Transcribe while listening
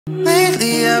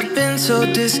Lately I've been so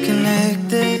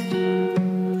disconnected.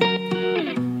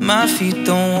 My feet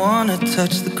don't wanna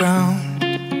touch the ground.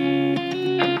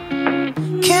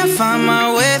 Can't find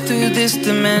my way through this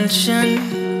dimension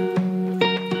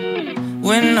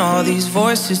when all these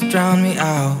voices drown me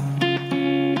out.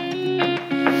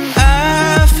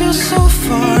 I feel so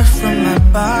far from my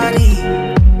body.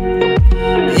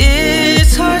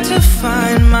 It's hard to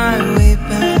find my way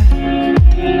back.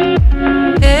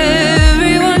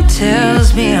 Everyone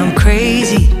tells me I'm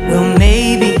crazy. Well,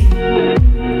 maybe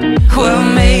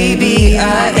I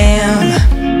am.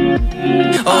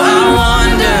 Oh, I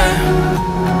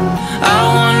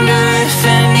wonder if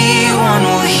anyone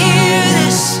will hear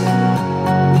this. I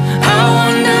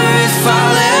wonder if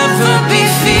I'll ever be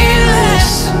fearless.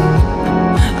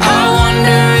 I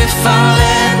wonder if I'll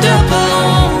end up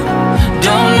alone.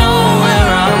 Don't know where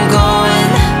I'm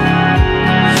going.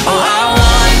 Oh, I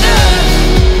wonder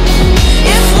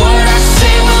if what I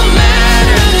say will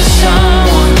matter to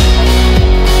someone.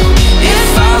 If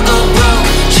I'll go broke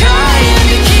trying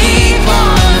to keep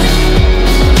on.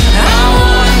 I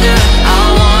wonder, I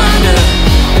wonder,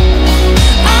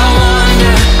 I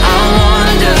wonder, I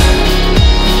wonder.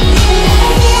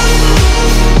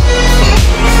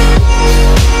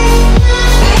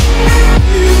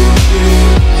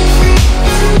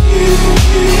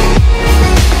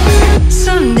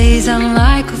 Some days I'm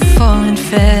like a falling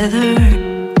feather,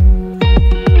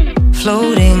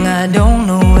 floating